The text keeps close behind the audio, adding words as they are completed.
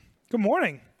Good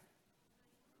morning.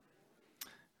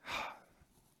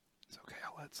 It's okay,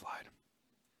 I'll let it slide.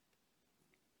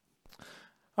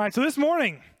 All right, so this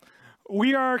morning,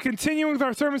 we are continuing with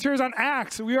our sermon series on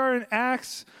Acts. We are in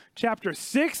Acts chapter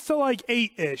 6 to like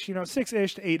 8-ish,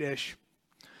 6-ish to 8-ish.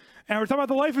 And we're talking about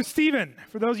the life of Stephen.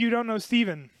 For those of you who don't know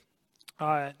Stephen,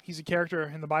 he's a character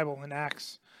in the Bible in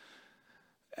Acts.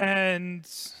 And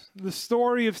the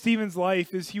story of Stephen's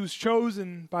life is he was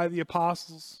chosen by the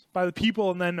apostles, by the people,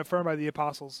 and then affirmed by the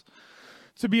apostles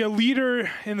to be a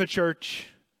leader in the church.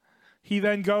 He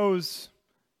then goes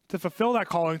to fulfill that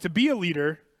calling, to be a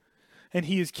leader, and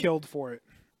he is killed for it.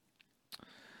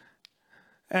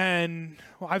 And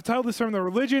I've titled this sermon, The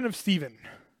Religion of Stephen.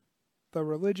 The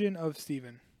Religion of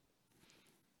Stephen.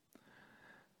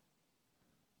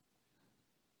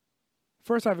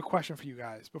 First, I have a question for you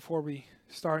guys before we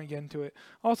start and get into it.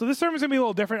 Also, this sermon's going to be a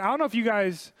little different. I don't know if you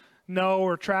guys know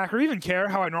or track or even care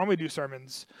how I normally do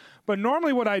sermons. But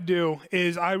normally what I do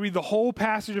is I read the whole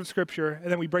passage of Scripture,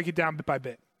 and then we break it down bit by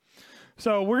bit.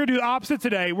 So we're going to do the opposite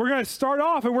today. We're going to start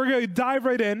off, and we're going to dive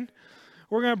right in.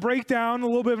 We're going to break down a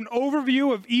little bit of an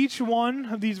overview of each one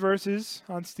of these verses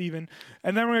on Stephen.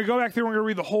 And then we're going to go back through and we're going to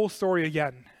read the whole story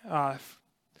again,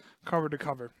 cover to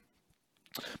cover.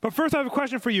 But first, I have a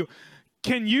question for you.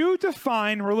 Can you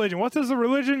define religion? What does the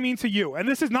religion mean to you? And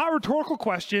this is not a rhetorical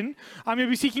question. I'm going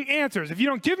to be seeking answers. If you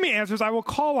don't give me answers, I will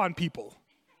call on people.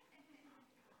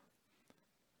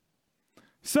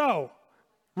 So,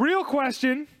 real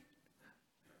question.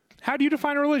 How do you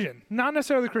define a religion? Not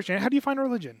necessarily Christianity. How do you define a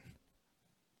religion?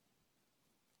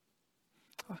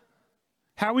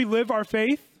 How we live our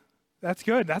faith? That's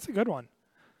good. That's a good one.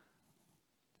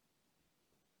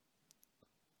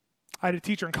 I had a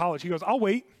teacher in college. He goes, I'll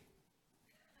wait.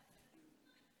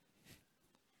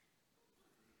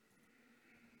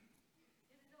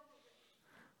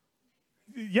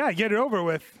 Yeah, get it over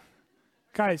with.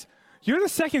 Guys, you're the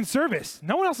second service.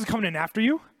 No one else is coming in after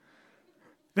you.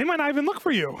 They might not even look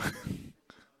for you.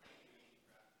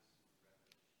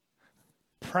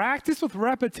 Practice with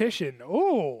repetition.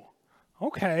 Oh,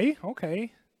 okay.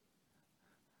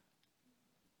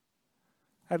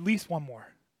 At least one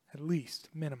more. At least,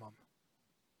 minimum.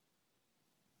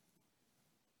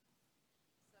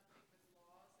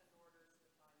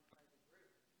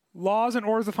 Laws and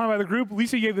orders defined by the group.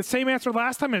 Lisa gave the same answer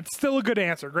last time, and it's still a good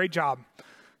answer. Great job.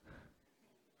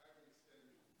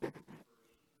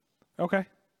 Okay.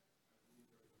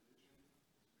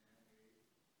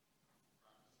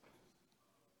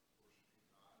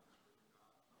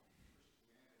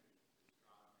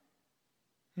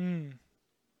 You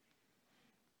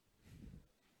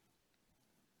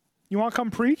want to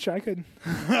come preach? I could.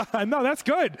 No, that's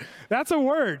good. That's a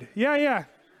word. Yeah.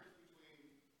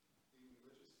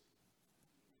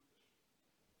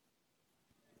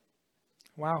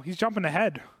 Wow, he's jumping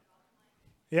ahead.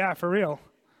 Yeah, for real.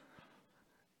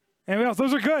 Anybody else?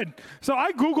 Those are good. So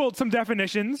I Googled some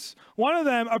definitions. One of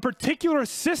them, a particular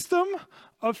system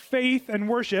of faith and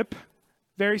worship.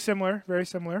 Very similar.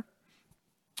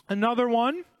 Another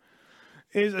one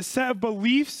is a set of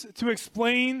beliefs to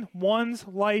explain one's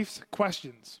life's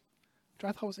questions, which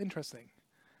I thought was interesting.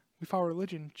 We follow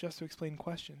religion just to explain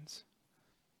questions.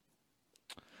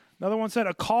 Another one said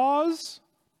a cause,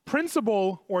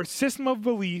 principle, or system of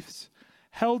beliefs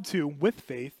held to with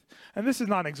faith. And this is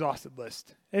not an exhaustive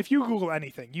list. If you Google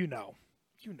anything, you know.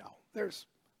 There's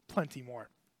plenty more.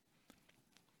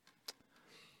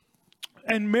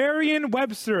 And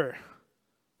Merriam-Webster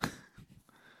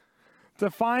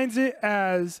defines it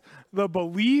as the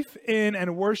belief in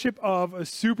and worship of a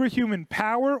superhuman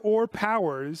power or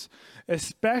powers,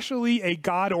 especially a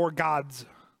god or gods.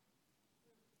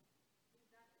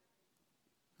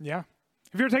 Yeah.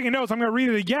 If you're taking notes, I'm going to read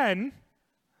it again.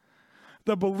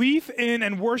 The belief in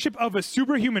and worship of a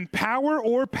superhuman power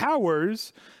or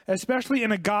powers, especially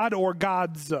in a god or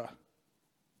gods.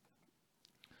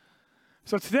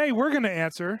 So today we're going to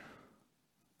answer,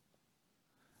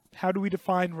 how do we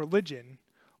define religion?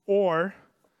 Or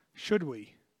should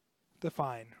we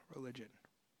define religion?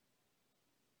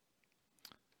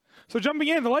 So jumping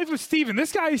in, the life of Stephen.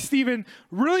 This guy is Stephen,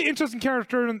 really interesting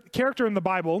character in the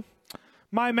Bible.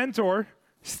 My mentor,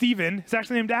 Stephen, is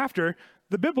actually named after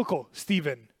the biblical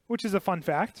Stephen, which is a fun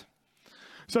fact.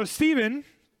 So Stephen,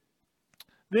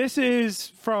 this is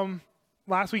from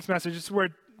last week's message. This is where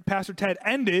Pastor Ted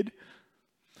ended.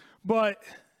 But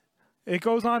it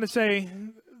goes on to say,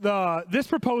 this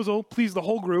proposal pleased the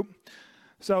whole group.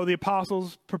 So the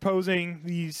apostles proposing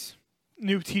these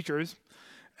new teachers.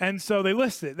 And so they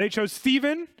listed it. They chose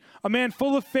Stephen, a man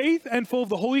full of faith and full of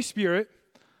the Holy Spirit.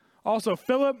 Also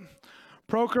Philip,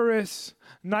 Prochorus,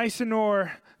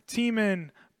 Nicanor,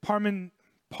 Timon, Parmenas,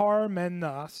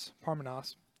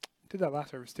 did that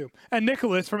last service too, and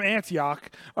Nicholas from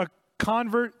Antioch, a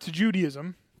convert to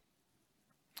Judaism.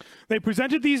 They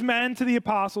presented these men to the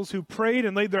apostles, who prayed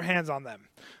and laid their hands on them.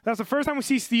 That's the first time we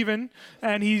see Stephen,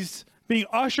 and he's being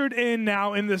ushered in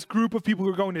now in this group of people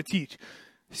who are going to teach.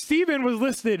 Stephen was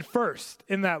listed first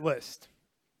in that list.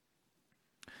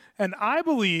 And I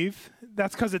believe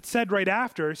that's because it said right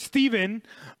after, Stephen,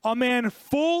 a man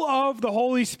full of the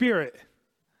Holy Spirit.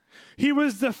 He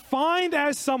was defined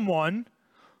as someone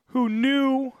who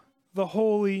knew the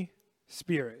Holy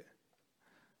Spirit.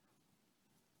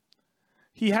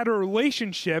 He had a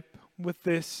relationship with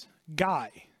this guy,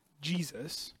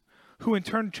 Jesus, who in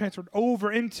turn transferred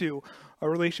over into a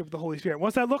relationship with the Holy Spirit.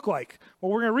 What's that look like?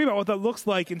 Well, we're going to read about what that looks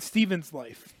like in Stephen's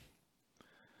life.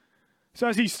 So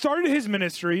as he started his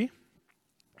ministry,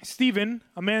 Stephen,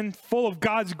 a man full of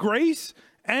God's grace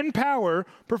and power,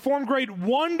 performed great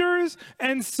wonders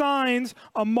and signs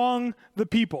among the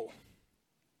people.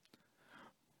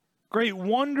 Great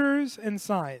wonders and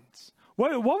signs.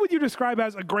 What would you describe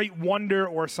as a great wonder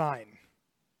or sign?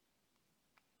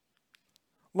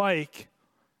 Like,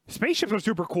 spaceships are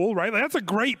super cool, right? Like, that's a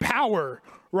great power,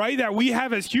 right, that we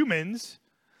have as humans,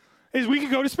 is we can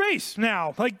go to space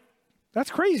now. Like, that's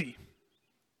crazy.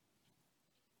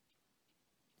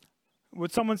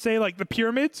 Would someone say, like, the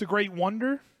pyramids, a great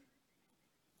wonder?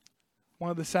 One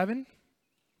of the 7?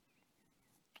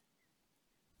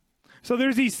 So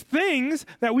there's these things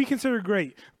that we consider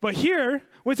great. But here,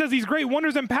 when it says these great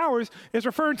wonders and powers, it's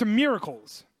referring to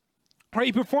miracles. Right?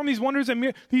 He performed these wonders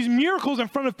and these miracles in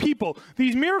front of people.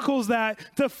 These miracles that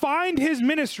defined his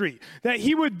ministry. That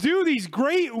he would do these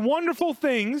great, wonderful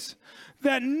things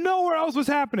that nowhere else was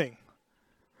happening.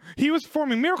 He was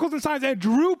performing miracles and signs that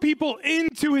drew people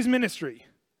into his ministry.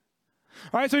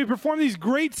 All right, so he performed these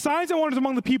great signs and wonders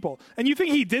among the people. And you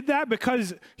think he did that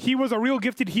because he was a real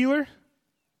gifted healer?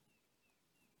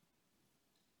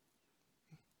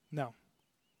 No.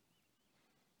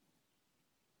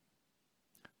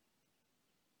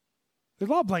 There's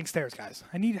a lot of blank stares, guys.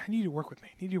 I need you to work with me.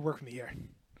 I need you to work with me here.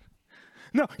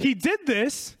 No, he did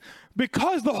this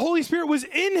because the Holy Spirit was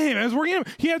in him. As working in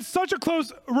him. He had such a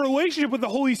close relationship with the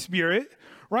Holy Spirit,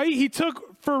 right? He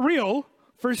took for real,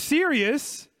 for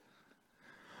serious,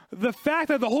 the fact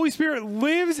that the Holy Spirit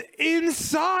lives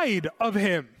inside of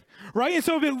him, right? And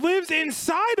so if it lives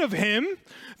inside of him,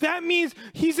 that means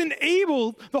he's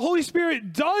enabled, the Holy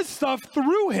Spirit does stuff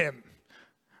through him.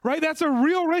 Right? That's a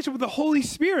real relationship with the Holy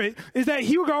Spirit, is that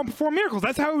he would go out and perform miracles.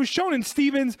 That's how it was shown in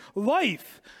Stephen's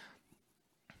life.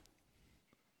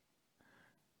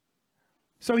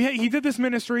 So he did this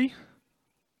ministry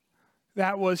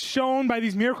that was shown by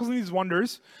these miracles and these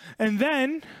wonders. And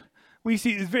then we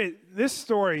see this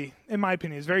story, in my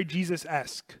opinion, is very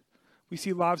Jesus-esque. We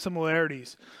see a lot of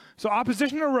similarities. So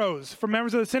opposition arose from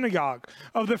members of the synagogue,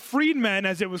 of the freedmen,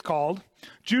 as it was called,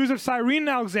 Jews of Cyrene and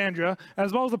Alexandria,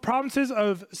 as well as the provinces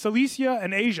of Cilicia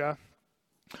and Asia,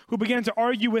 who began to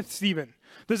argue with Stephen.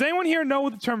 Does anyone here know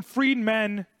what the term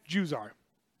freedmen Jews are?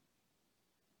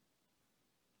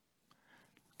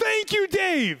 Thank you,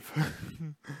 Dave!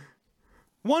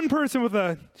 One person with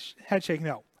a head shake,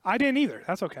 no. I didn't either.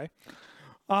 That's okay.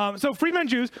 So freedmen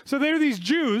Jews, so they were these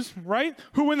Jews, right,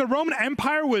 who when the Roman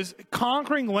Empire was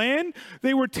conquering land,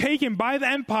 they were taken by the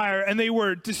empire and they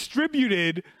were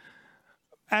distributed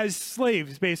as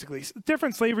slaves, basically.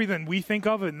 Different slavery than we think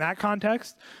of in that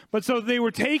context. But so they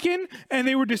were taken and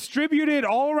they were distributed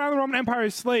all around the Roman Empire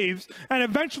as slaves and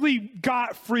eventually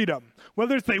got freedom.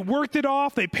 Whether it's they worked it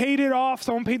off, they paid it off,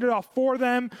 someone paid it off for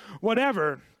them,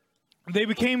 whatever, they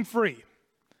became free.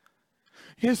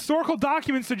 Historical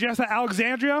documents suggest that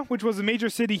Alexandria, which was a major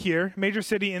city here, major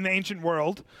city in the ancient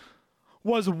world,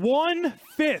 was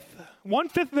 1/5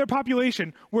 of their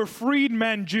population were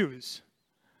freedmen Jews.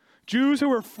 Jews who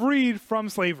were freed from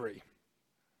slavery.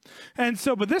 And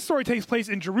so, but this story takes place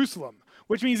in Jerusalem,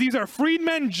 which means these are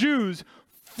freedmen Jews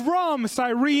from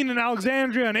Cyrene and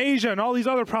Alexandria and Asia and all these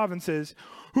other provinces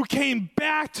who came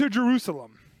back to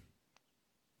Jerusalem.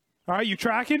 All right, you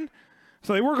tracking?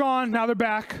 So they were gone, now they're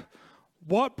back.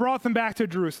 What brought them back to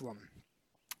Jerusalem?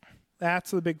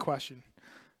 That's the big question.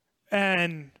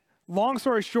 And long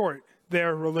story short,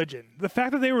 their religion. The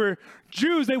fact that they were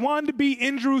Jews, they wanted to be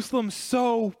in Jerusalem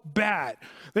so bad.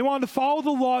 They wanted to follow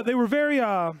the law. They were very,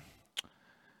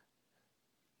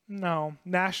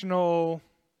 national,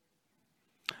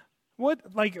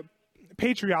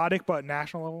 patriotic, but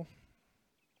national level?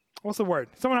 What's the word?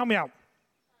 Someone help me out.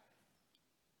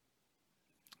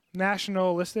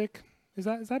 Nationalistic? Is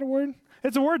that a word?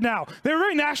 It's a word now. They were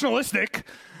very nationalistic.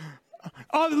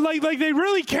 Like they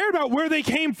really cared about where they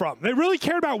came from. They really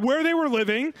cared about where they were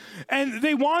living, and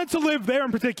they wanted to live there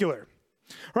in particular.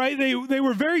 Right? They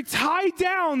were very tied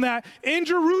down that in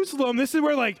Jerusalem, this is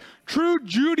where like true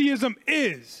Judaism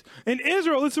is. In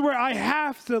Israel, this is where I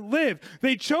have to live.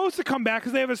 They chose to come back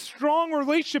because they have a strong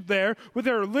relationship there with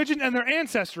their religion and their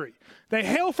ancestry. They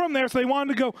hail from there, so they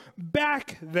wanted to go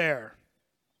back there.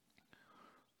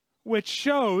 Which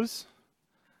shows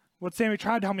what Sammy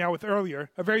tried to help me out with earlier,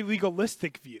 a very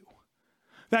legalistic view.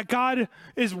 That God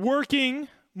is working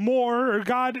more, or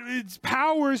God's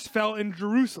power is felt in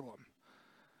Jerusalem.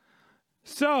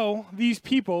 So these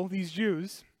people, these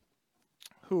Jews,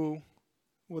 who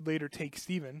would later take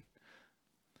Stephen,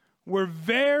 were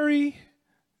very,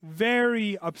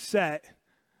 very upset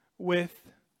with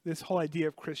this whole idea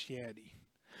of Christianity.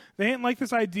 They didn't like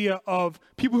this idea of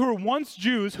people who were once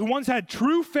Jews, who once had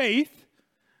true faith,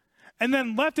 and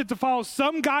then left it to follow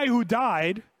some guy who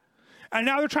died, and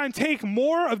now they're trying to take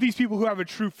more of these people who have a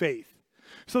true faith.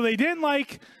 So they didn't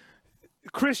like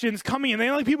Christians coming in. They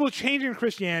didn't like people changing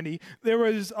Christianity. There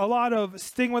was a lot of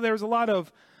stigma. There was a lot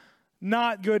of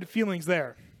not good feelings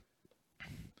there.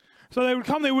 So they would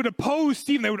come, they would oppose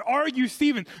Stephen. They would argue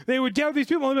Stephen. They would get with these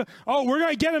people and be, oh, we're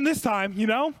going to get him this time, you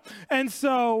know? And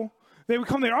so they would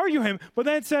come, they argue him. But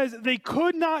then it says they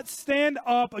could not stand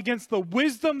up against the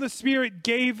wisdom the Spirit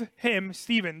gave him,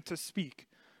 Stephen, to speak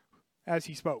as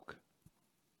he spoke.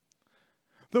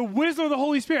 The wisdom of the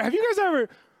Holy Spirit. Have you guys ever...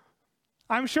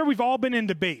 I'm sure we've all been in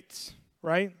debates,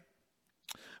 right?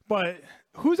 But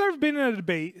who's ever been in a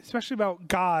debate, especially about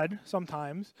God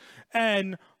sometimes,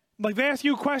 and like they ask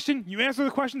you a question, you answer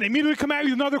the question, they immediately come at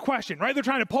you with another question, right? They're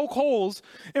trying to poke holes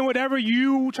in whatever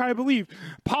you try to believe.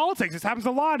 Politics, this happens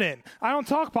a lot in. I don't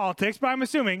talk politics, but I'm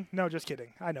assuming, no, just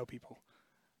kidding. I know people.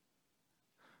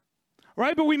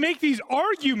 Right? But we make these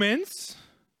arguments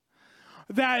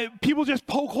that people just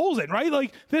poke holes in, right?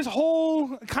 Like this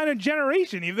whole kind of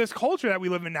generation, even this culture that we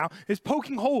live in now, is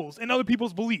poking holes in other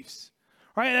people's beliefs,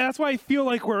 right? And that's why I feel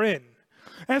like we're in.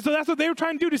 And so that's what they were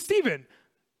trying to do to Stephen.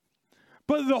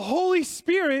 But the Holy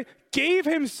Spirit gave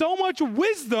him so much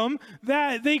wisdom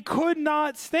that they could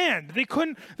not stand.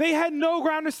 They had no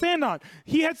ground to stand on.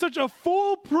 He had such a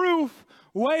foolproof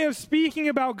way of speaking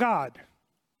about God.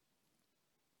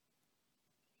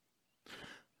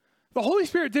 The Holy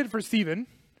Spirit did it for Stephen,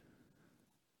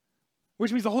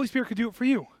 which means the Holy Spirit could do it for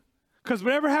you. Because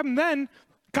whatever happened then,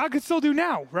 God could still do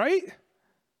now, right?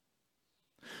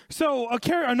 So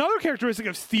another characteristic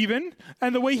of Stephen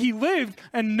and the way he lived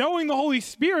and knowing the Holy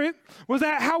Spirit was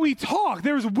that how he talked.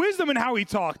 There was wisdom in how he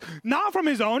talked. Not from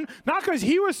his own, not because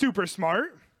he was super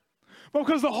smart, but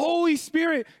because the Holy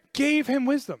Spirit gave him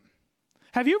wisdom.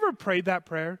 Have you ever prayed that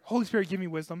prayer? Holy Spirit, give me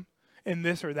wisdom in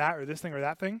this or that or this thing or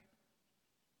that thing?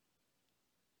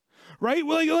 Right?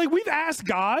 Like we've asked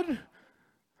God,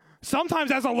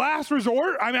 sometimes as a last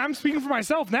resort. I mean, I'm speaking for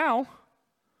myself now.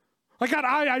 Like, God,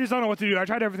 I just don't know what to do. I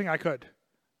tried everything I could.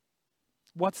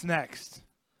 What's next?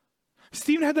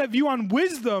 Stephen had that view on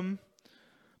wisdom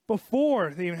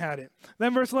before they even had it.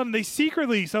 Then verse 11, they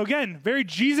secretly, so again, very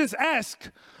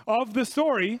Jesus-esque of the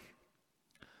story,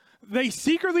 they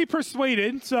secretly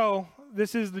persuaded, so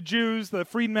this is the Jews, the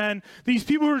freedmen, these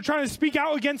people who were trying to speak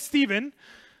out against Stephen.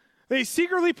 They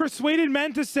secretly persuaded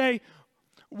men to say,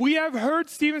 we have heard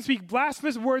Stephen speak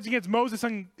blasphemous words against Moses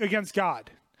and against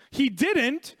God. He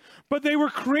didn't, but they were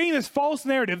creating this false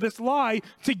narrative, this lie,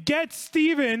 to get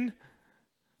Stephen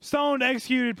stoned,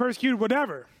 executed, persecuted,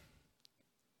 whatever.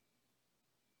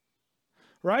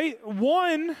 Right?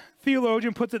 One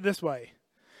theologian puts it this way,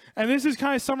 and this is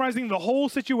kind of summarizing the whole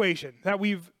situation that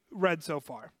we've read so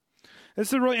far.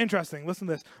 This is really interesting. Listen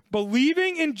to this.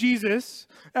 Believing in Jesus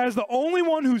as the only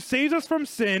one who saves us from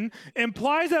sin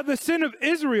implies that the sin of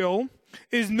Israel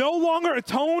is no longer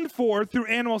atoned for through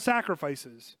animal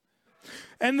sacrifices,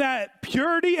 and that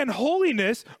purity and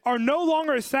holiness are no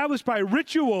longer established by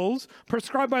rituals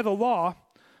prescribed by the law,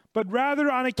 but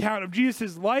rather on account of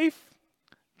Jesus' life,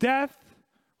 death,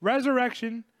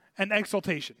 resurrection, and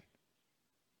exaltation.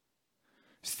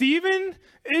 Stephen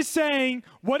is saying,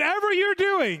 whatever you're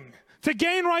doing to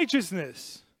gain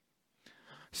righteousness,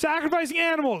 sacrificing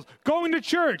animals, going to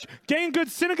church, getting good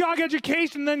synagogue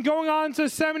education, then going on to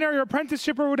seminary or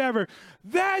apprenticeship or whatever,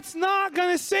 that's not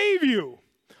going to save you.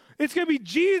 It's going to be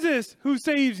Jesus who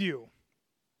saves you.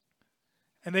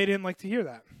 And they didn't like to hear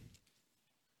that.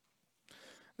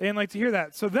 They didn't like to hear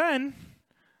that. So then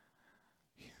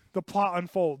the plot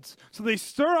unfolds. So they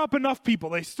stir up enough people.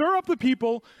 They stir up the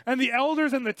people and the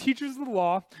elders and the teachers of the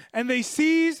law, and they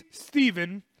seize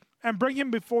Stephen and bring him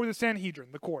before the Sanhedrin,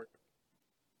 the court.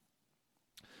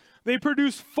 They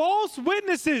produce false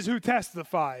witnesses who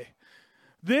testify.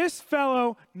 This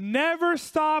fellow never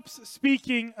stops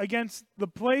speaking against the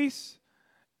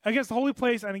holy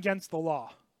place and against the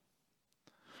law.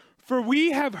 For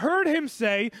we have heard him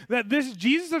say that this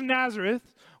Jesus of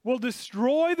Nazareth will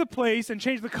destroy the place and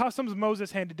change the customs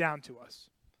Moses handed down to us.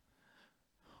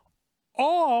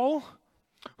 All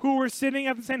who were sitting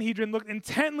at the Sanhedrin looked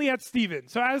intently at Stephen.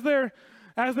 So as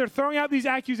they're throwing out these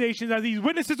accusations, as these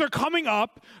witnesses are coming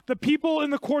up, the people in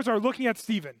the courts are looking at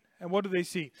Stephen. And what do they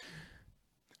see?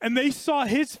 And they saw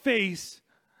his face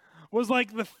was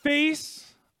like the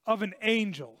face of an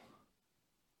angel.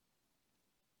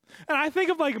 And I think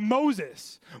of like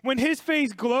Moses, when his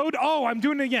face glowed. Oh, I'm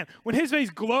doing it again. When his face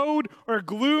glowed or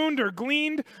gloomed or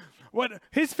gleamed,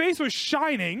 his face was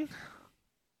shining.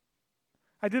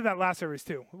 I did that last service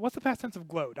too. What's the past tense of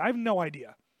glowed? I have no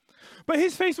idea. But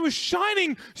his face was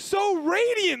shining so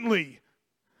radiantly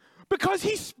because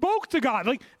he spoke to God.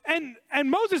 And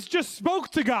Moses just spoke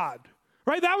to God,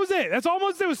 right? That was it. That's all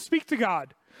Moses did was speak to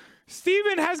God.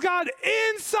 Stephen has God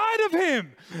inside of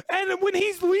him. And when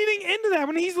he's leaning into that,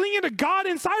 when he's leaning into God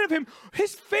inside of him,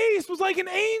 his face was like an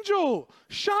angel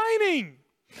shining.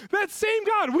 That same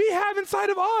God we have inside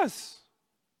of us.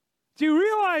 Do you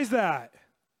realize that?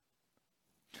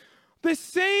 The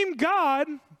same God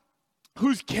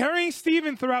who's carrying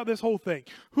Stephen throughout this whole thing,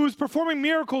 who's performing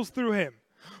miracles through him,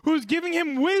 who's giving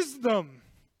him wisdom,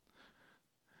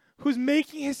 who's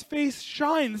making his face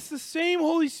shine. It's the same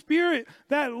Holy Spirit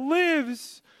that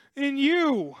lives in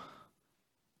you.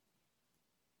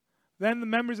 Then the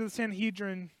members of the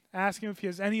Sanhedrin ask him if he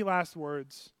has any last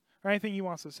words or anything he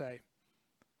wants to say.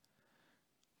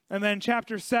 And then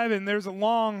chapter 7, there's a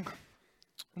long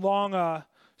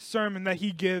sermon that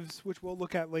he gives, which we'll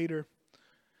look at later.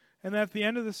 And at the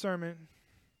end of the sermon,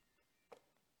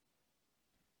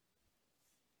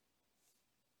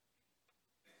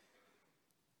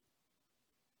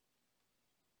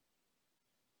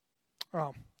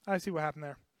 oh, I see what happened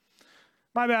there.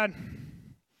 My bad.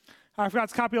 I forgot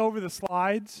to copy over the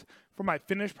slides from my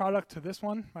finished product to this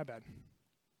one. My bad.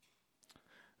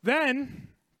 Then,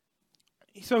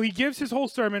 so he gives his whole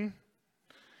sermon,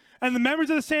 and the members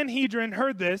of the Sanhedrin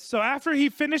heard this. So after he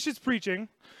finished his preaching,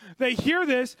 they hear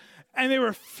this, and they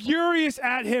were furious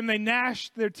at him. They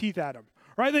gnashed their teeth at him.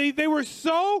 Right? They were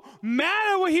so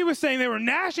mad at what he was saying, they were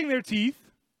gnashing their teeth.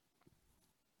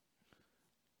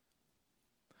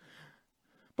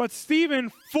 But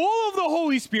Stephen, full of the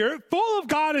Holy Spirit, full of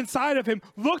God inside of him,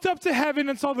 looked up to heaven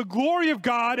and saw the glory of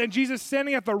God and Jesus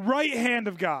standing at the right hand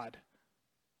of God.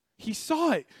 He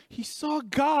saw it. He saw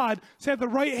God stand at the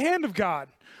right hand of God.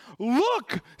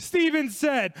 Look, Stephen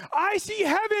said, I see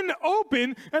heaven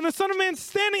open and the Son of Man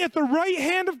standing at the right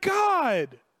hand of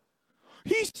God.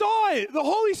 He saw it. The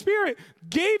Holy Spirit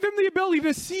gave him the ability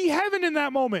to see heaven in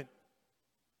that moment.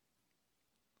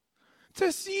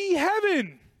 To see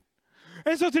heaven.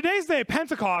 And so today's day,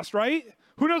 Pentecost, right?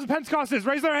 Who knows what Pentecost is?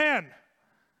 Raise their hand.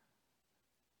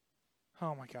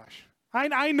 Oh my gosh.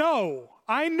 I know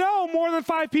more than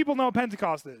 5 people know what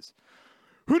Pentecost is.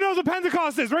 Who knows what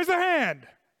Pentecost is? Raise their hand.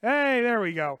 Hey, there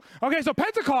we go. Okay, so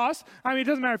Pentecost, it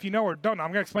doesn't matter if you know or don't know. I'm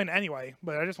going to explain it anyway,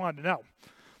 but I just wanted to know.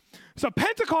 So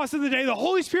Pentecost is the day the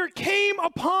Holy Spirit came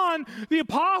upon the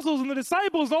apostles and the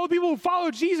disciples and all the people who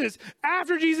followed Jesus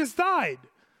after Jesus died.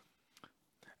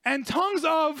 And tongues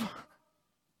of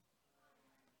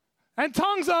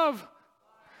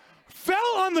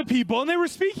fell on the people, and they were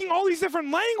speaking all these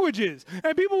different languages,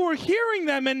 and people were hearing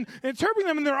them and interpreting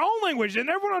them in their own language, and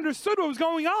everyone understood what was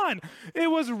going on. It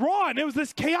was raw, and it was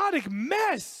this chaotic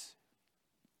mess.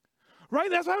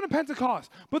 Right? That's what happened at Pentecost.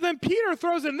 But then Peter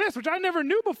throws in this, which I never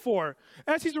knew before.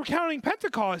 As he's recounting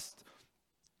Pentecost,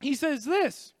 he says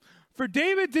this, for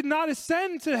David did not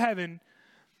ascend to heaven,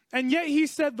 and yet he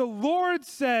said, the Lord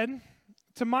said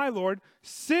to my Lord,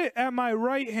 sit at my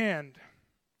right hand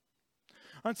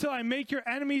until I make your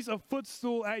enemies a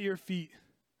footstool at your feet.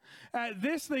 At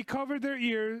this they covered their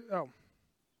ears. Oh,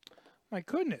 my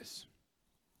goodness.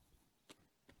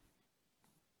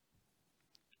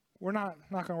 We're not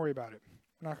going to worry about it.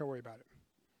 We're not going to worry about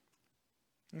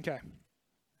it. Okay.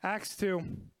 Acts 2.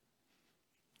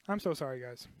 I'm so sorry,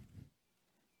 guys.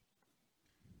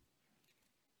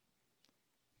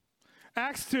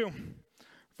 Acts 2,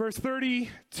 verse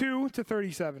 32 to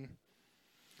 37.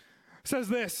 Says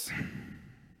this.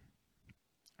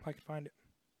 If I can find it.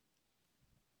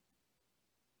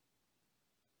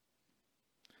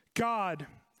 God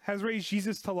has raised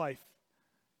Jesus to life.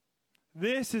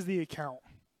 This is the account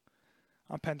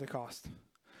on Pentecost.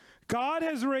 God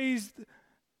has raised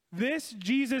this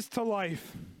Jesus to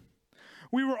life.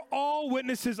 We were all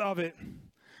witnesses of it.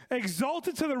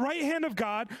 exalted to the right hand of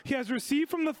God, he has received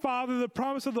from the Father the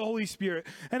promise of the Holy Spirit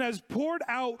and has poured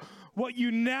out what you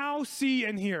now see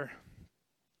and hear.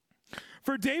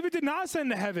 For David did not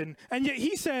ascend to heaven, and yet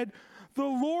he said, the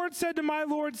Lord said to my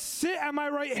Lord, sit at my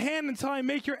right hand until I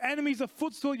make your enemies a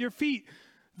footstool at your feet.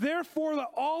 Therefore, let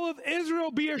all of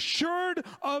Israel be assured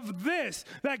of this,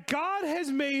 that God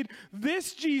has made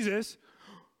this Jesus,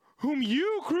 whom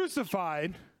you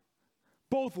crucified,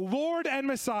 both Lord and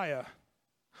Messiah.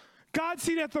 Jesus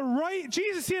seated at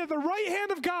the right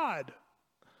hand of God,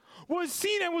 was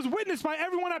seen and was witnessed by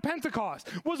everyone at Pentecost,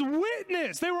 was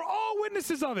witnessed. They were all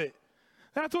witnesses of it.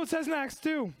 That's what it says in Acts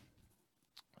 2.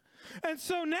 And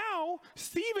so now,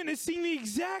 Stephen is seeing the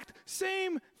exact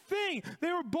same thing.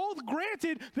 They were both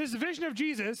granted this vision of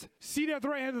Jesus seated at the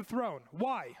right hand of the throne.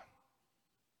 Why?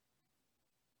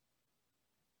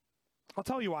 I'll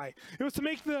tell you why. It was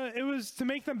to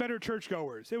make them better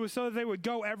churchgoers. It was so that they would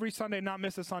go every Sunday, not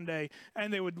miss a Sunday,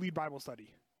 and they would lead Bible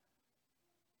study.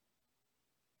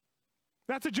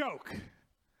 That's a joke.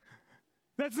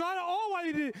 That's not at all why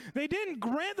they did it. They didn't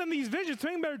grant them these visions to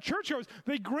make them better churchgoers.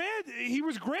 He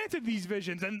was granted these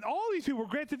visions, and all these people were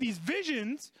granted these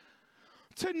visions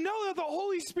to know that the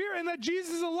Holy Spirit and that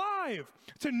Jesus is alive.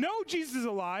 To know Jesus is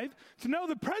alive, to know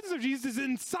the presence of Jesus is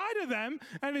inside of them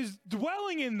and is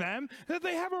dwelling in them, that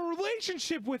they have a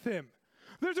relationship with him.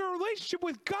 There's a relationship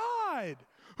with God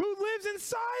who lives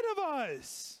inside of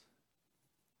us.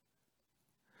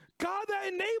 God that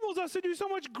enables us to do so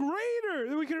much greater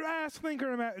than we could ask, think,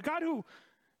 or imagine. God who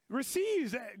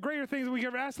receives greater things than we could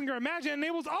ever ask, think, or imagine,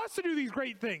 enables us to do these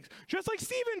great things, just like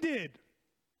Stephen did.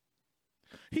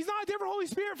 He's not a different Holy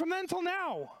Spirit from then till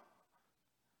now.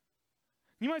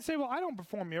 You might say, well, I don't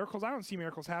perform miracles. I don't see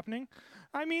miracles happening.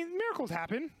 I mean, miracles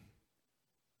happen.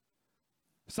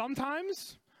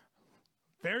 Sometimes,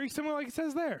 very similar like it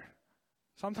says there.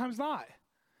 Sometimes not.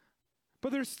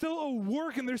 But there's still a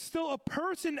work and there's still a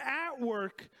person at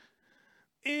work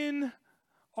in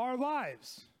our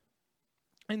lives.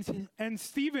 And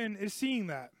Stephen is seeing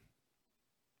that.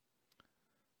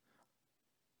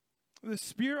 The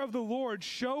Spirit of the Lord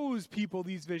shows people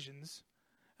these visions.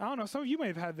 I don't know, some of you may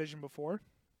have had vision before.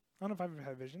 I don't know if I've ever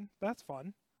had vision. That's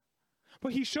fun.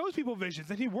 But he shows people visions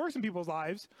and he works in people's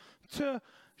lives to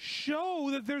show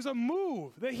that there's a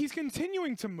move, that he's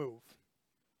continuing to move.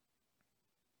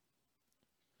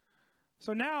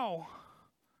 So now,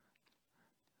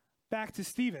 back to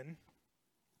Stephen.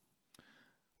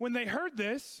 When they heard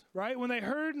this, right, when they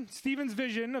heard Stephen's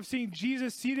vision of seeing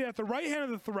Jesus seated at the right hand of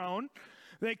the throne,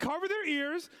 they covered their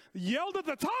ears, yelled at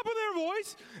the top of their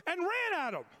voice, and ran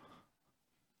at him.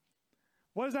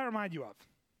 What does that remind you of?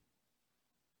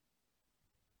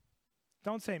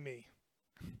 Don't say me.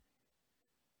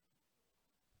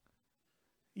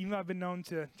 Even though I've been known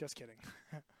to, just kidding.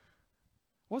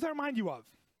 What does that remind you of?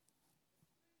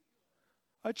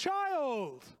 A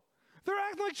child. They're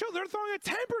acting like children. They're throwing a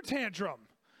temper tantrum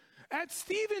at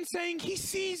Stephen saying he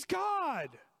sees God.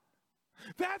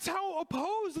 That's how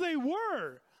opposed they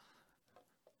were.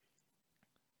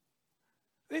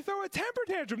 They throw a temper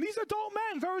tantrum. These adult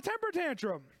men throw a temper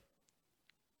tantrum.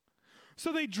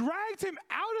 So they dragged him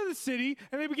out of the city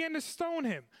and they began to stone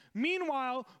him.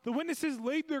 Meanwhile, the witnesses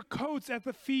laid their coats at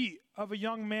the feet of a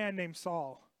young man named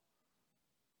Saul.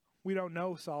 We don't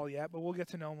know Saul yet, but we'll get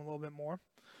to know him a little bit more.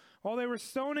 While they were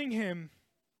stoning him,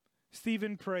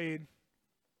 Stephen prayed,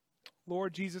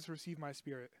 Lord Jesus, receive my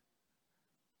spirit.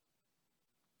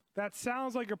 That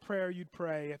sounds like a prayer you'd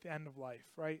pray at the end of life,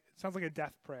 right? It sounds like a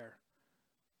death prayer.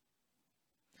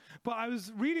 But I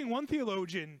was reading one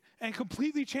theologian and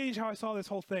completely changed how I saw this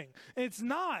whole thing. It's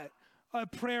not a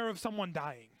prayer of someone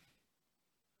dying.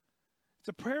 It's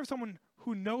a prayer of someone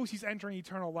who knows he's entering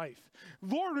eternal life.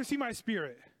 Lord, receive my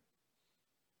spirit.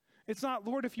 It's not,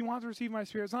 Lord, if you want to receive my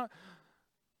spirit. It's not,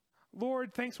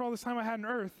 Lord, thanks for all this time I had on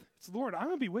earth. It's, Lord, I'm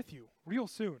going to be with you real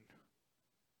soon.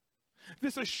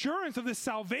 This assurance of this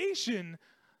salvation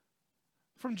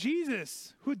from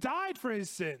Jesus who died for his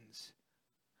sins,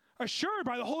 assured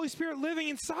by the Holy Spirit living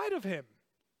inside of him.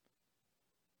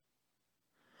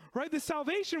 Right? This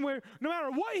salvation where no matter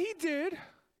what he did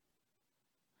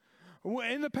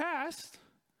in the past,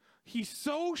 he's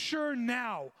so sure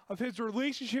now of his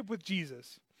relationship with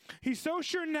Jesus. He's so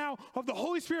sure now of the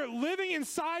Holy Spirit living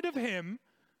inside of him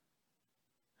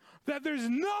that there's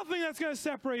nothing that's going to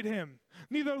separate him.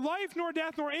 Neither life nor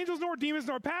death nor angels nor demons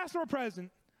nor past nor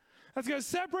present. That's going to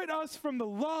separate us from the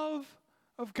love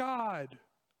of God.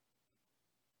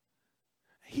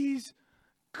 He's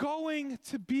going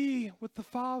to be with the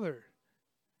Father.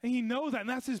 And he knows that, and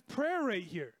that's his prayer right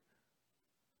here.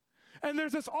 And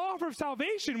there's this offer of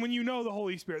salvation when you know the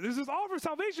Holy Spirit. There's this offer of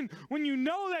salvation when you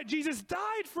know that Jesus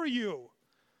died for you.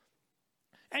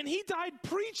 And he died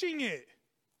preaching it.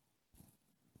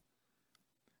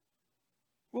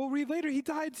 We'll read later, he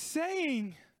died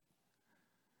saying,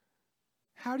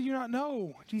 how do you not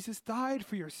know Jesus died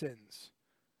for your sins?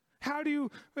 How do you,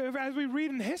 as we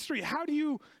read in history, how do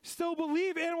you still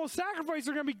believe animal sacrifices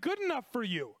are going to be good enough for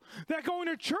you? That going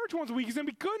to church once a week is going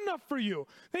to be good enough for you?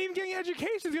 That even getting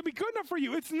education is going to be good enough for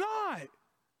you? It's not.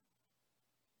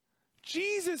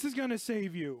 Jesus is going to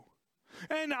save you.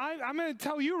 And I'm going to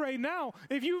tell you right now,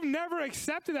 if you've never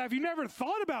accepted that, if you never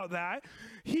thought about that,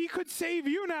 he could save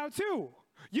you now too.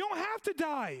 You don't have to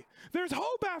die. There's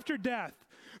hope after death.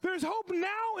 There's hope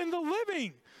now in the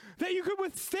living that you could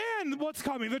withstand what's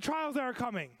coming, the trials that are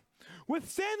coming.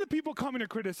 Withstand the people coming to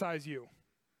criticize you.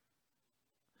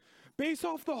 Based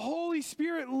off the Holy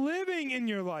Spirit living in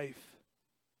your life.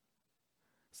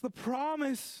 It's the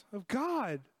promise of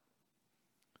God.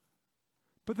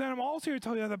 But then I'm also here to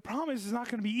tell you that the promise is not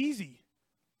going to be easy.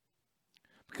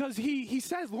 Because he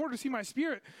says, Lord, receive my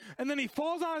spirit. And then he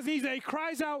falls on his knees and he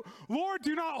cries out, Lord,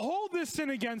 do not hold this sin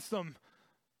against them.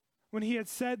 When he had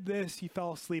said this, he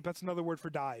fell asleep. That's another word for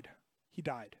died. He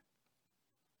died.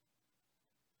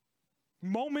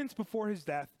 Moments before his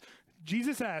death,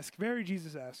 Jesus-esque, very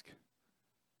Jesus-esque.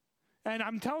 And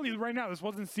I'm telling you right now, this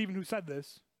wasn't Stephen who said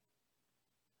this.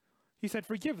 He said,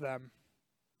 forgive them.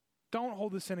 Don't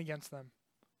hold the sin against them.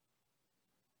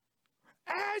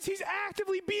 As he's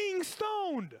actively being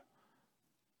stoned.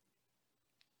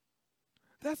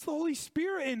 That's the Holy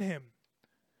Spirit in him.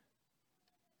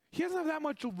 He doesn't have that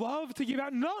much love to give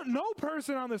out. No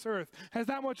person on this earth has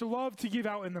that much love to give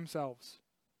out in themselves.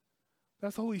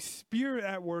 That's the Holy Spirit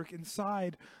at work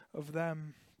inside of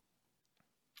them.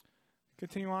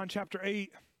 Continue on, chapter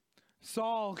 8.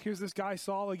 Saul, here's this guy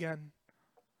Saul again.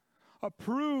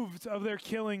 Approved of their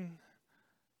killing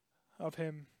of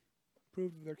him.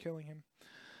 Approved of their killing him.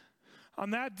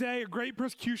 On that day, a great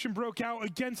persecution broke out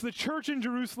against the church in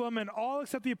Jerusalem, and all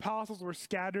except the apostles were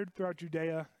scattered throughout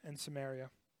Judea and Samaria.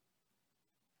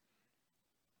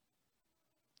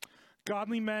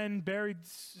 Godly men buried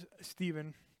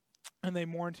Stephen, and they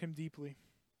mourned him deeply.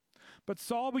 But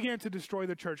Saul began to destroy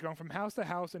the church, going from house to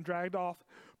house, and dragged off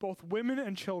both women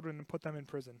and children and put them in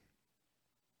prison.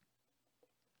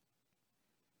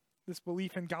 This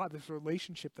belief in God, this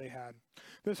relationship they had,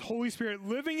 this Holy Spirit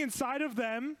living inside of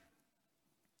them,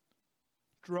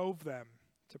 drove them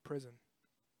to prison.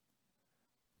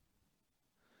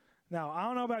 Now, I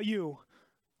don't know about you.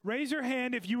 Raise your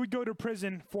hand if you would go to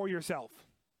prison for yourself.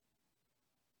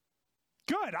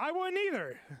 Good. I wouldn't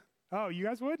either. Oh, you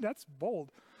guys would? That's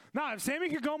bold. Nah, if Sammy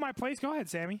could go in my place, go ahead,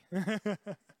 Sammy.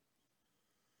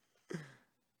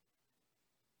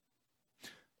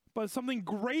 But something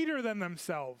greater than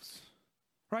themselves,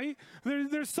 right?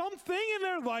 There's something in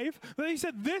their life that they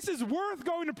said, this is worth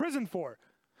going to prison for.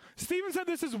 Stephen said,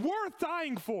 this is worth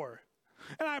dying for.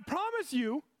 And I promise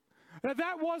you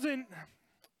that wasn't,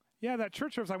 that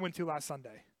church service I went to last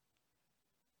Sunday.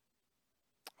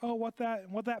 Oh, what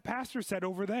that pastor said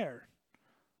over there.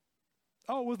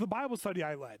 Oh, it was the Bible study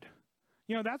I led.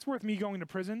 That's worth me going to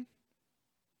prison.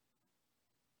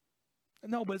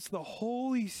 No, but it's the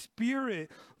Holy Spirit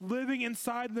living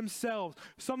inside themselves.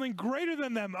 Something greater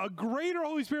than them, a greater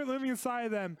Holy Spirit living inside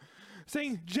of them.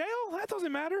 Saying, jail? That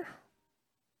doesn't matter.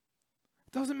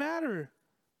 It doesn't matter.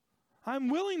 I'm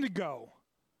willing to go.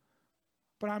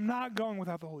 But I'm not going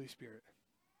without the Holy Spirit.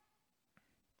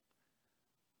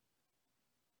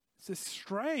 It's a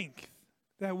strength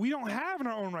that we don't have in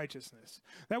our own righteousness,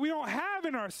 that we don't have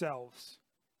in ourselves.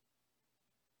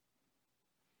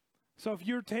 So if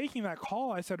you're taking that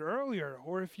call I said earlier,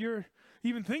 or if you're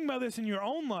even thinking about this in your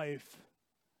own life,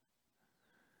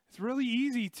 it's really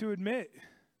easy to admit.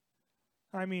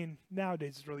 I mean,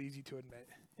 nowadays it's really easy to admit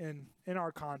in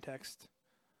our context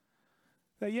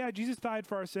that, Jesus died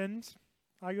for our sins.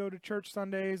 I go to church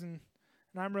Sundays and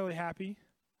I'm really happy.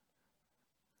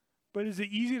 But is it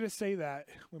easy to say that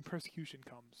when persecution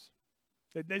comes?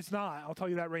 It's not. I'll tell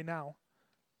you that right now.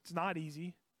 It's not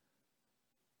easy.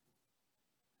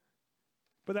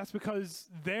 But that's because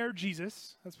their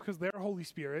Jesus, that's because their Holy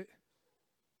Spirit,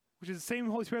 which is the same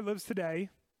Holy Spirit that lives today,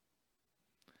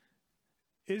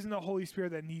 isn't a Holy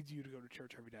Spirit that needs you to go to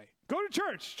church every day. Go to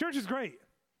church. Church is great.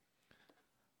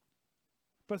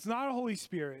 But it's not a Holy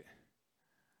Spirit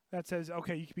that says,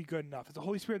 okay, you can be good enough. It's a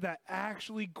Holy Spirit that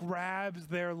actually grabs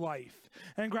their life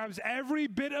and grabs every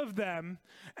bit of them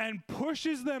and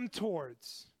pushes them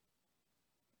towards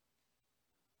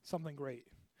something great.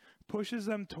 Pushes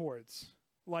them towards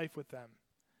life with them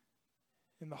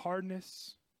in the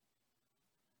hardness,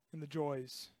 in the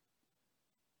joys.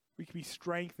 We can be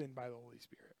strengthened by the Holy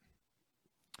Spirit.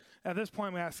 At this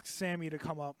point, we ask Sammy to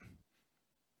come up.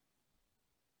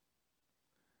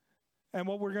 And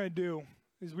what we're going to do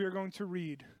is we are going to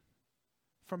read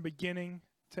from beginning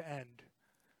to end.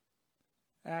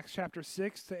 Acts chapter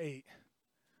 6 to 8.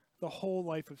 The whole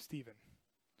life of Stephen.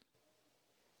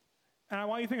 And I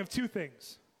want you to think of two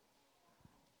things.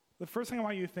 The first thing I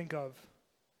want you to think of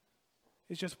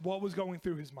is just what was going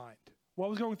through his mind. What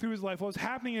was going through his life, what was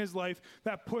happening in his life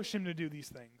that pushed him to do these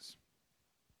things.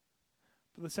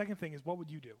 But the second thing is, what would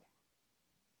you do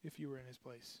if you were in his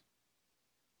place?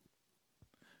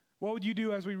 What would you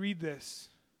do as we read this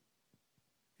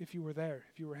if you were there,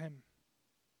 if you were him?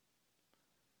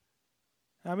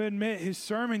 I'm going to admit his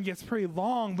sermon gets pretty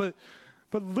long, but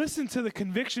listen to the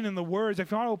conviction in the words. If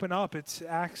you want to open up, it's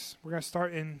Acts. We're going to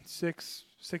start in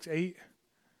 6:8,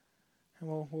 and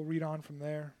we'll read on from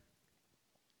there.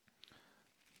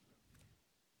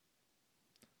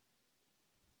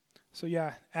 So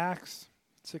yeah, Acts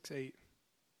 6:8.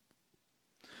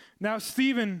 Now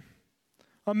Stephen,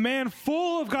 a man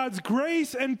full of God's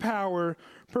grace and power,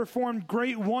 performed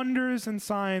great wonders and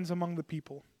signs among the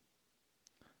people.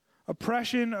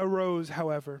 Oppression arose,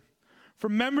 however,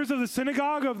 from members of the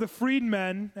synagogue of the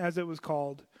freedmen, as it was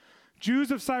called, Jews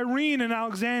of Cyrene and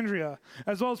Alexandria,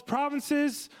 as well as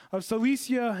provinces of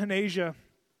Cilicia and Asia,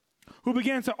 who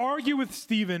began to argue with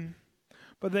Stephen,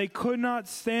 but they could not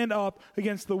stand up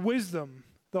against the wisdom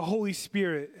the Holy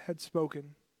Spirit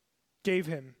gave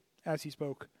him as he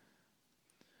spoke.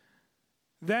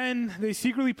 Then they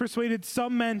secretly persuaded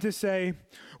some men to say,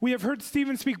 "We have heard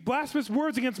Stephen speak blasphemous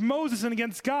words against Moses and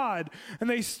against God." And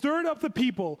they stirred up the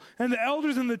people and the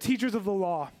elders and the teachers of the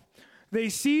law. They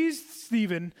seized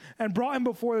Stephen and brought him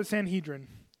before the Sanhedrin.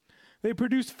 They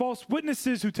produced false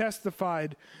witnesses who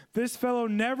testified, "This fellow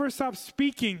never stopped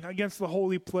speaking against the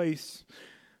holy place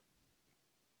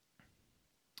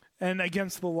and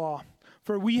against the law.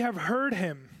 For we have heard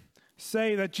him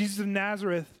say that Jesus of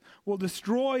Nazareth will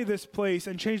destroy this place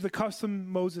and change the custom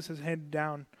Moses has handed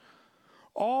down."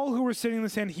 All who were sitting in the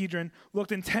Sanhedrin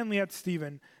looked intently at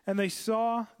Stephen, and they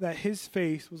saw that his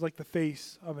face was like the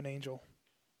face of an angel.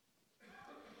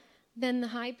 Then the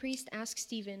high priest asked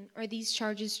Stephen, "Are these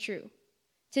charges true?"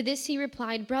 To this he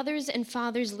replied, "Brothers and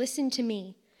fathers, listen to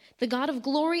me. The God of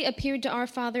glory appeared to our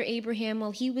father Abraham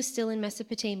while he was still in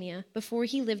Mesopotamia, before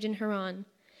he lived in Haran.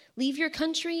 'Leave your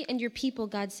country and your people,'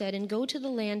 God said, 'and go to the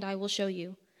land I will show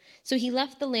you.' So he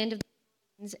left the land of the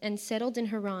Chaldeans and settled in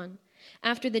Haran.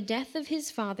 After the death of his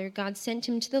father, God sent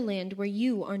him to the land where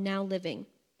you are now living.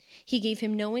 He gave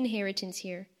him no inheritance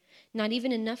here, not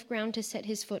even enough ground to set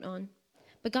his foot on.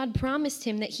 But God promised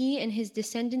him that he and his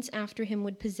descendants after him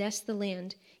would possess the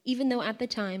land, even though at the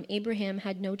time Abraham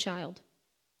had no child.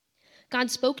 God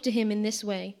spoke to him in this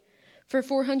way: 'For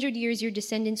 400 years your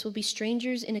descendants will be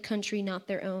strangers in a country not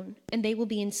their own, and they will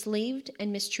be enslaved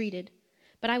and mistreated.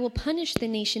 But I will punish the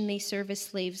nation they serve as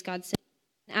slaves,' God said.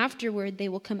 'Afterward they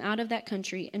will come out of that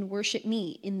country and worship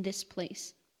me in this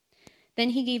place.'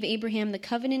 Then he gave Abraham the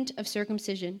covenant of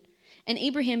circumcision, and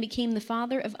Abraham became the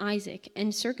father of Isaac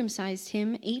and circumcised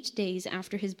him 8 days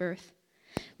after his birth.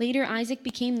 Later Isaac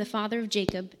became the father of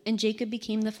Jacob, and Jacob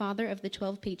became the father of the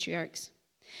 12 patriarchs.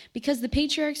 Because the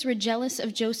patriarchs were jealous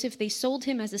of Joseph, they sold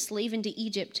him as a slave into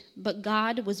Egypt, but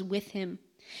God was with him,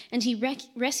 and he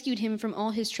rescued him from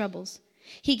all his troubles.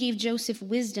 He gave Joseph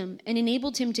wisdom and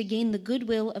enabled him to gain the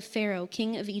goodwill of Pharaoh,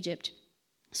 king of Egypt.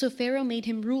 So Pharaoh made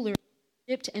him ruler of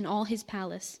Egypt and all his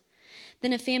palace.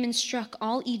 Then a famine struck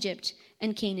all Egypt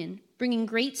and Canaan, bringing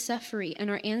great suffering, and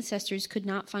our ancestors could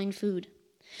not find food.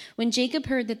 When Jacob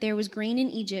heard that there was grain in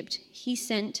Egypt, he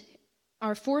sent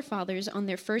our forefathers on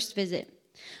their first visit.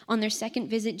 On their second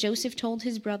visit, Joseph told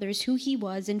his brothers who he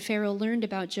was, and Pharaoh learned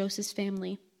about Joseph's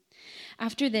family.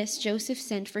 After this, Joseph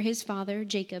sent for his father,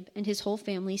 Jacob, and his whole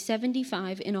family,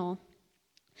 75 in all.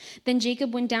 Then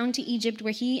Jacob went down to Egypt,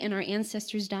 where he and our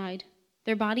ancestors died.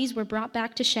 Their bodies were brought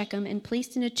back to Shechem and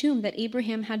placed in a tomb that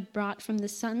Abraham had brought from the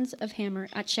sons of Hamor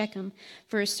at Shechem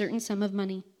for a certain sum of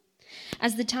money.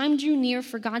 As the time drew near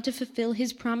for God to fulfill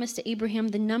his promise to Abraham,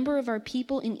 the number of our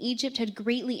people in Egypt had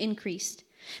greatly increased.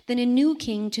 Then a new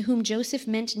king, to whom Joseph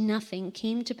meant nothing,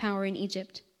 came to power in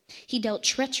Egypt. He dealt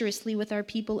treacherously with our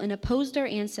people and opposed our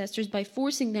ancestors by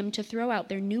forcing them to throw out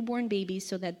their newborn babies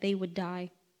so that they would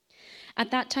die.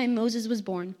 At that time Moses was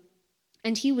born,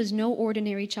 and he was no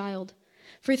ordinary child.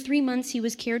 For 3 months he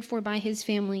was cared for by his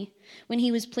family. When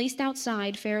he was placed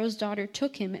outside, Pharaoh's daughter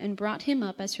took him and brought him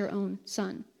up as her own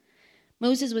son.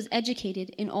 Moses was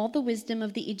educated in all the wisdom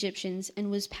of the Egyptians and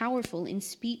was powerful in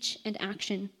speech and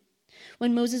action.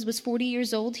 When Moses was 40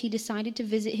 years old, he decided to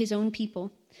visit his own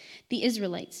people, the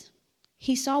Israelites.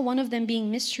 He saw one of them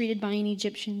being mistreated by an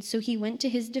Egyptian, so he went to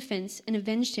his defense and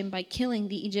avenged him by killing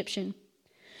the Egyptian.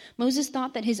 Moses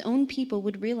thought that his own people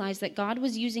would realize that God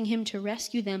was using him to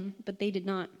rescue them, but they did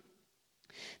not.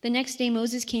 The next day,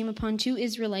 Moses came upon 2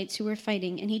 Israelites who were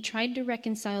fighting, and he tried to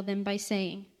reconcile them by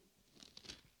saying,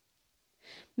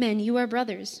 "Men, you are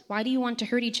brothers. Why do you want to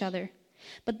hurt each other?"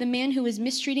 But the man who was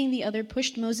mistreating the other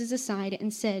pushed Moses aside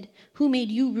and said, "Who made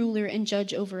you ruler and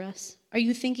judge over us? Are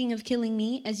you thinking of killing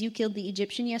me as you killed the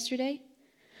Egyptian yesterday?"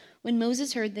 When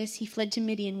Moses heard this, he fled to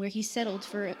Midian, where he settled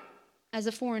as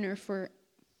a foreigner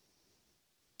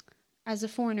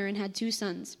and had 2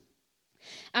 sons.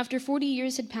 After 40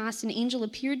 years had passed, an angel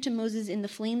appeared to Moses in the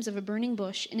flames of a burning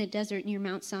bush in a desert near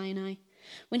Mount Sinai.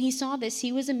 When he saw this,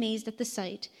 he was amazed at the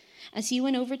sight. As he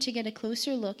went over to get a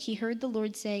closer look, he heard the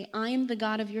Lord say, "I am the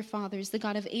God of your fathers, the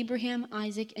God of Abraham,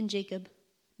 Isaac, and Jacob."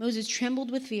 Moses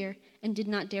trembled with fear and did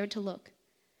not dare to look.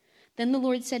 Then the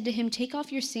Lord said to him, "Take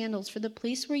off your sandals, for the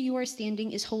place where you are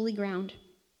standing is holy ground.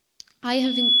 I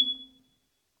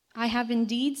have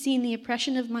indeed seen the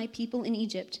oppression of my people in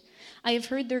Egypt. I have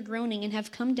heard their groaning and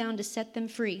have come down to set them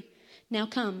free. Now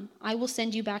come, I will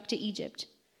send you back to Egypt."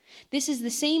 This is the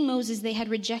same Moses they had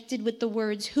rejected with the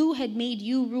words, "Who had made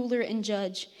you ruler and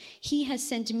judge?" He is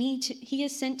sent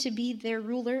to be their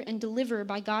ruler and deliverer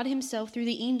by God himself through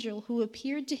the angel who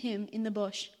appeared to him in the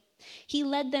bush. He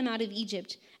led them out of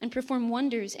Egypt and performed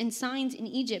wonders and signs in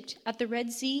Egypt, at the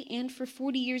Red Sea, and for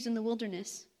 40 years in the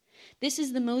wilderness. This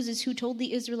is the Moses who told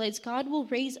the Israelites, "God will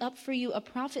raise up for you a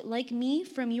prophet like me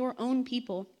from your own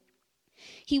people."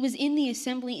 He was in the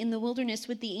assembly in the wilderness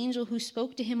with the angel who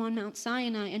spoke to him on Mount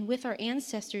Sinai and with our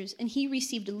ancestors, and he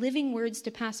received living words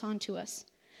to pass on to us.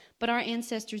 But our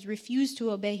ancestors refused to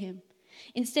obey him.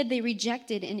 Instead, they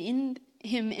rejected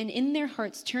him and in their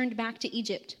hearts turned back to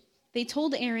Egypt. They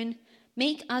told Aaron,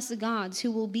 "Make us gods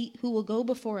who will go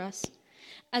before us.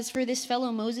 As for this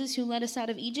fellow Moses who led us out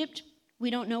of Egypt,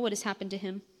 we don't know what has happened to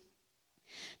him."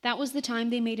 That was the time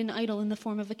they made an idol in the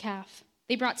form of a calf.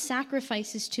 They brought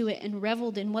sacrifices to it and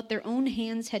reveled in what their own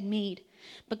hands had made.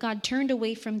 But God turned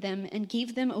away from them and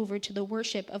gave them over to the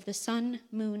worship of the sun,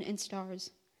 moon, and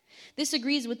stars. This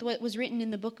agrees with what was written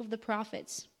in the book of the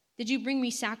prophets. "Did you bring me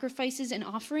sacrifices and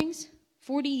offerings?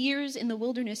 40 years in the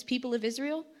wilderness, people of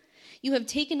Israel? You have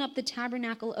taken up the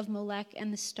tabernacle of Molech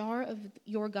and the star of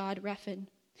your god Rephan,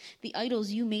 the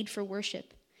idols you made for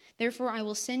worship. Therefore I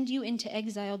will send you into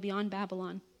exile beyond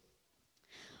Babylon."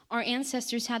 Our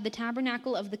ancestors had the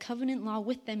tabernacle of the covenant law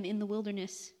with them in the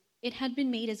wilderness. It had been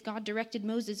made as God directed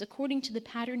Moses according to the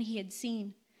pattern he had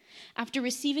seen. After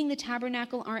receiving the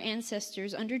tabernacle, our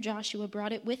ancestors under Joshua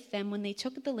brought it with them when they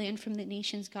took the land from the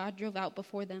nations God drove out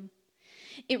before them.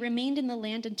 It remained in the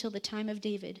land until the time of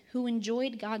David, who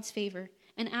enjoyed God's favor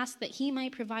and asked that he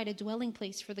might provide a dwelling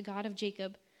place for the God of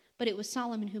Jacob, but it was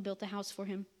Solomon who built a house for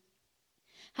him.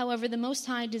 However, the Most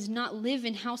High does not live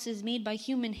in houses made by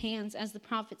human hands, as the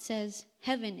prophet says,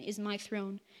 "Heaven is my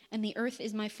throne, and the earth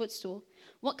is my footstool.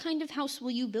 What kind of house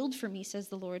will you build for me, says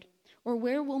the Lord? Or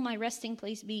where will my resting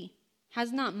place be?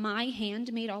 Has not my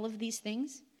hand made all of these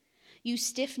things? You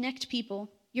stiff-necked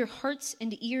people, your hearts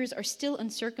and ears are still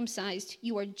uncircumcised.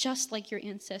 You are just like your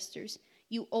ancestors.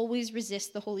 You always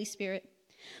resist the Holy Spirit.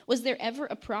 Was there ever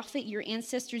a prophet your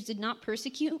ancestors did not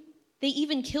persecute? They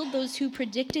even killed those who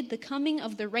predicted the coming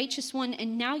of the righteous one,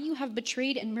 and now you have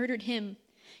betrayed and murdered him.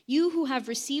 You who have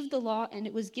received the law, and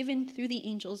it was given through the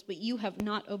angels, but you have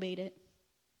not obeyed it."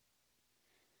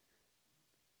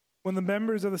 When the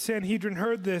members of the Sanhedrin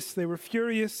heard this, they were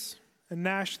furious and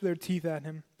gnashed their teeth at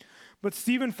him. But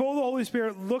Stephen, full of the Holy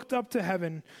Spirit, looked up to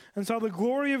heaven and saw the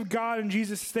glory of God and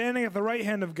Jesus standing at the right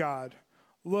hand of God.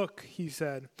 "Look," he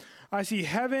said, "I see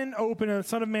heaven open and the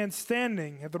Son of Man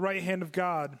standing at the right hand of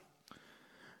God."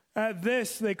 At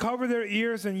this, they covered their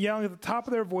ears and yelling at the top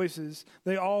of their voices,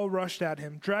 they all rushed at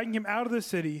him, dragging him out of the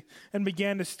city and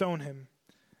began to stone him.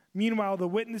 Meanwhile, the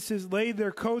witnesses laid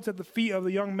their coats at the feet of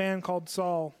the young man called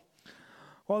Saul.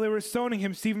 While they were stoning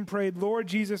him, Stephen prayed, "Lord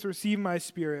Jesus, receive my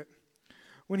spirit."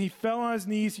 When he fell on his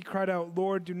knees, he cried out,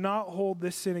 "Lord, do not hold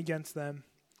this sin against them."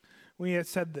 When he had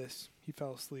said this, he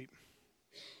fell asleep.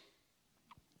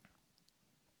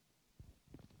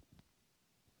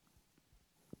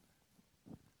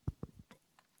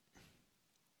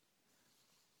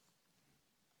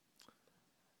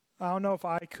 I don't know if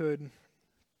I could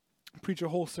preach a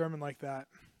whole sermon like that,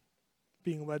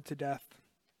 being led to death.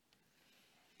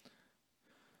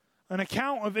 An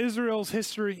account of Israel's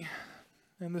history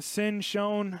and the sin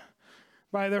shown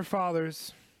by their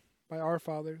fathers, by our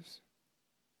fathers,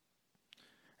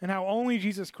 and how only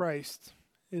Jesus Christ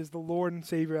is the Lord and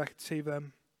Savior that could save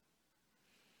them.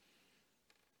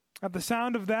 At the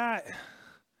sound of that,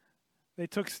 they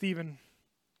took Stephen,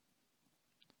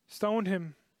 stoned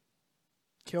him,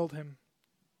 killed him.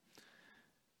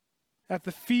 At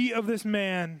the feet of this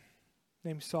man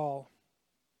named Saul.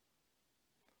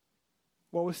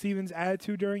 What was Stephen's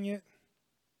attitude during it?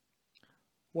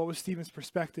 What was Stephen's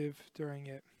perspective during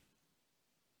it?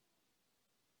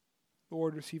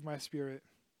 Lord, receive my spirit.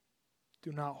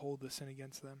 Do not hold this sin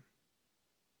against them.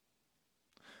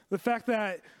 The fact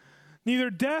that neither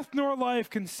death nor life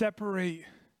can separate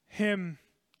him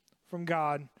from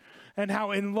God, and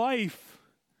how in life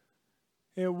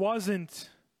it wasn't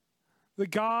the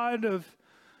God of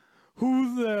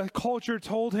who the culture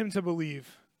told him to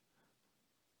believe,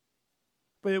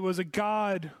 but it was a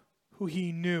God who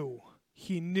he knew.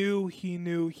 He knew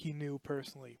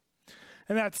personally.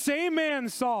 And that same man,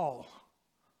 Saul,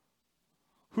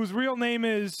 whose real name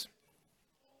is,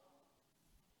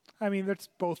 that's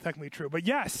both technically true, but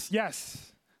yes,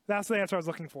 that's the answer I was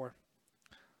looking for.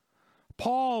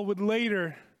 Paul would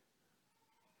later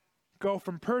go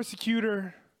from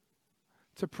persecutor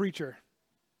to preacher.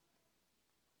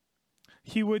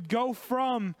 He would go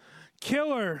from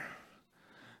killer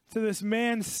to this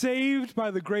man saved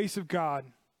by the grace of God.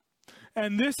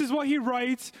 And this is what he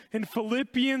writes in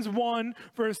Philippians 1,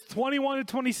 verse 21 to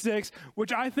 26,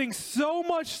 which I think so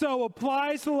much so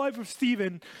applies to the life of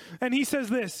Stephen. And he says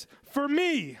this, for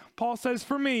me, Paul says,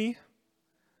 for me,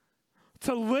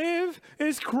 to live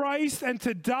is Christ and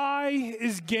to die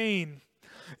is gain.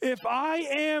 If I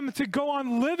am to go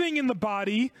on living in the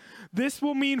body, this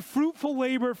will mean fruitful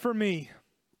labor for me.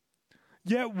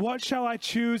 Yet what shall I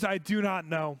choose? I do not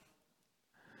know.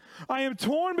 I am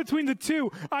torn between the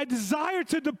two. I desire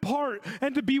to depart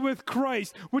and to be with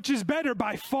Christ, which is better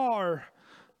by far.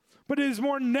 But it is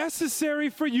more necessary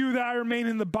for you that I remain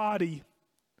in the body.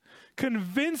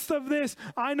 Convinced of this,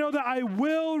 I know that I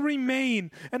will remain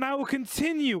and I will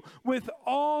continue with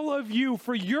all of you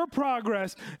for your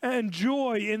progress and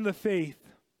joy in the faith,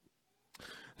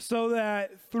 so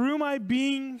that through my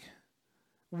being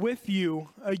with you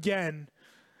again,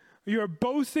 your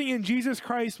boasting in Jesus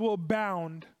Christ will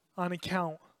abound on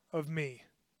account of me.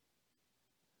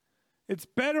 It's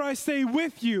better I stay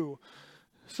with you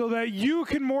so that you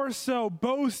can more so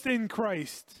boast in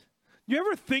Christ. You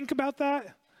ever think about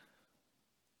that?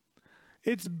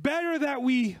 It's better that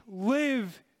we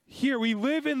live here. We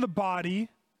live in the body,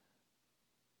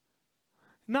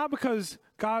 not because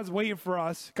God's waiting for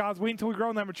us. God's waiting until we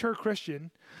grow in that mature Christian,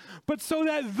 but so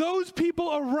that those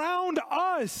people around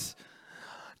us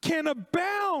can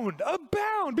abound,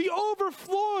 be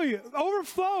overflowing,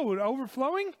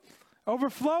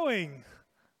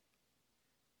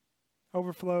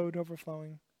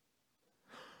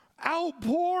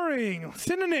 outpouring,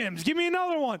 synonyms, give me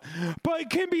another one, but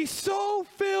it can be so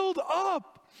filled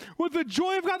up with the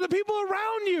joy of God, the people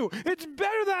around you. It's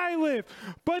better that I live,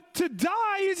 but to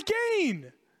die is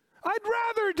gain. I'd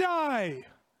rather die.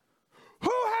 Who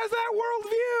has that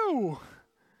worldview?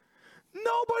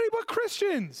 Nobody but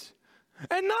Christians.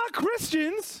 And not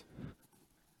Christians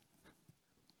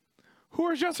who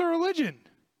are just a religion,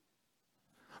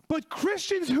 but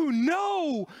Christians who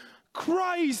know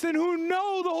Christ and who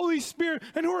know the Holy Spirit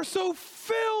and who are so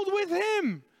filled with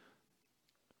Him.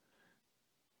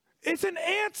 It's an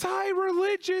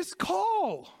anti-religious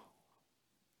call.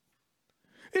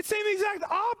 It's saying the exact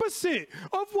opposite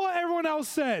of what everyone else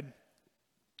said,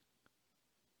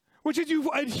 which is you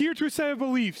adhere to a set of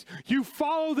beliefs. You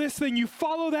follow this thing. You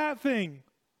follow that thing.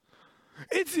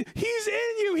 He's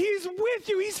in you. He's with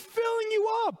you. He's filling you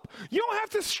up. You don't have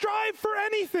to strive for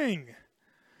anything.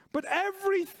 But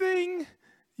everything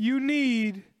you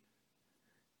need,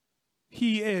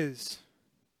 He is.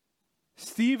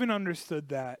 Stephen understood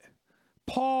that.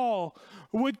 Paul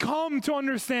would come to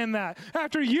understand that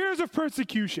after years of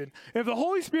persecution. If the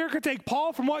Holy Spirit could take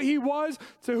Paul from what he was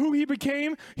to who he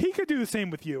became, He could do the same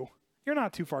with you. You're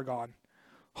not too far gone.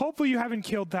 Hopefully you haven't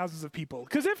killed thousands of people,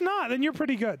 because if not, then you're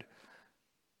pretty good.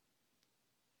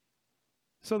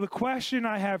 So the question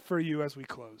I have for you as we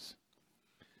close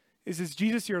is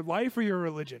Jesus your life or your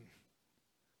religion?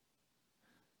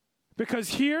 Because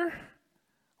here,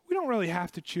 we don't really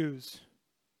have to choose.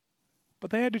 But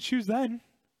they had to choose then.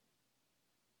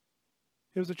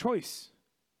 It was a choice.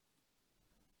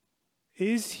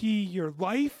 Is He your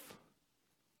life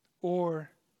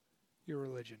or your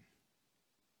religion?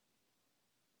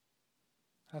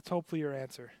 That's hopefully your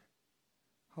answer.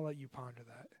 I'll let you ponder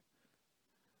that.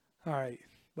 All right,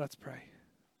 let's pray.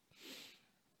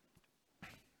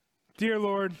 Dear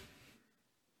Lord,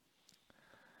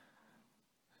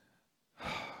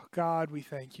 God, we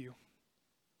thank You.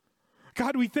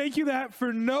 God, we thank you that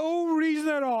for no reason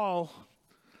at all,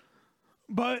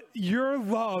 but your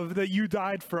love that you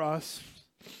died for us,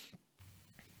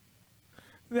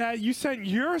 that you sent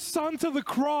your son to the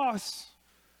cross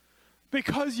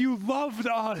because you loved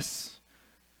us.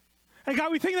 And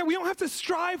God, we think that we don't have to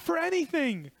strive for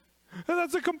anything.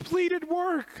 That's a completed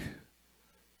work.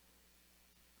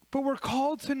 But we're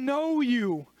called to know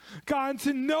you, God,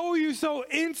 to know you so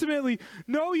intimately,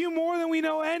 know you more than we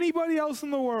know anybody else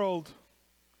in the world.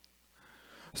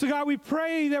 So God, we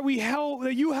pray that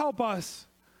you help us.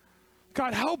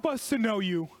 God, help us to know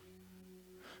you.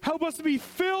 Help us to be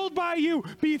filled by you.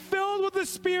 Be filled with the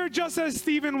Spirit just as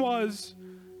Stephen was.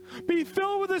 Be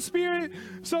filled with the Spirit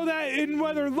so that in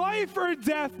whether life or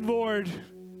death, Lord,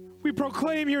 we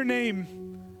proclaim your name.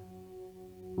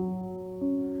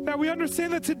 That we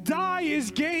understand that to die is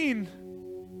gain.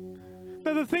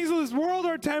 That the things of this world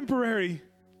are temporary.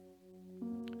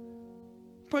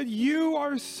 But you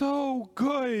are so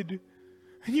good.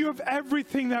 And you have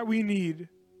everything that we need.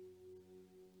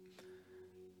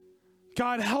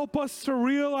 God, help us to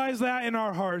realize that in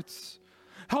our hearts.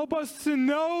 Help us to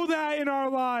know that in our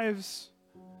lives.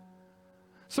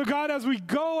 So God, as we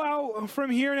go out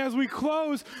from here and as we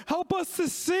close, help us to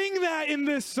sing that in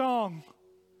this song.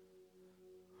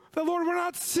 That, Lord, we're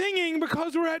not singing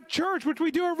because we're at church, which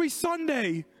we do every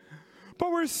Sunday.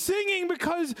 But we're singing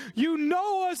because you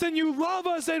know us and you love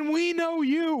us and we know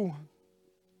you.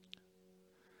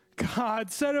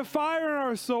 God, set a fire in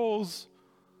our souls.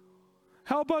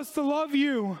 Help us to love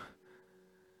you.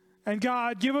 And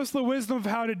God, give us the wisdom of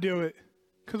how to do it.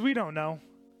 Because we don't know.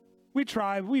 We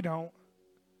try, but we don't.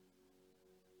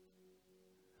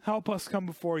 Help us come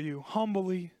before you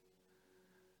humbly.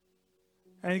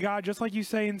 And God, just like you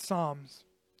say in Psalms,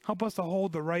 help us to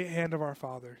hold the right hand of our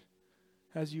Father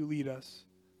as you lead us.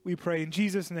 We pray in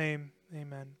Jesus' name,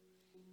 amen.